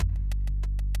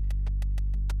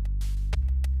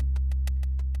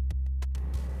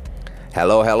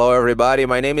Hello everybody.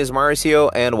 My name is Marcio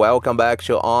and welcome back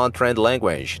to On Trend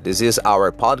Language. This is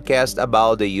our podcast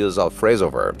about the use of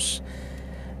phrasal verbs.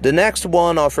 The next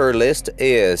one of our list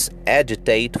is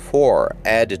agitate for,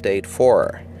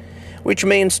 which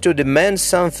means to demand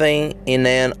something in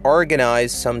an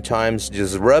organized, sometimes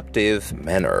disruptive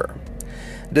manner.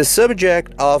 The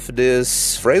subject of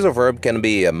this phrasal verb can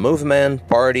be a movement,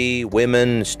 party,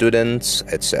 women, students,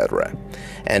 etc.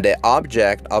 And the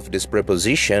object of this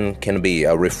preposition can be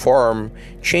a reform,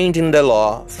 changing the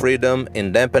law, freedom,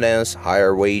 independence,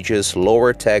 higher wages,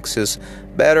 lower taxes,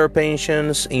 better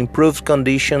pensions, improved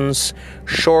conditions,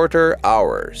 shorter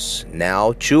hours.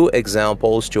 Now, 2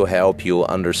 examples to help you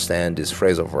understand this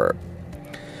phrasal verb.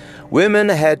 Women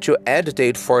had to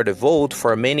agitate for the vote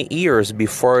for many years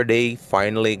before they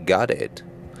finally got it.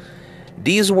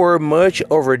 These were much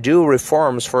overdue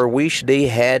reforms for which they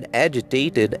had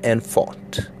agitated and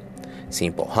fought.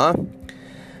 Simple, huh?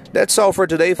 That's all for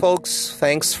today, folks.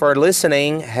 Thanks for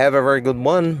listening. Have a very good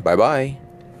one. Bye-bye.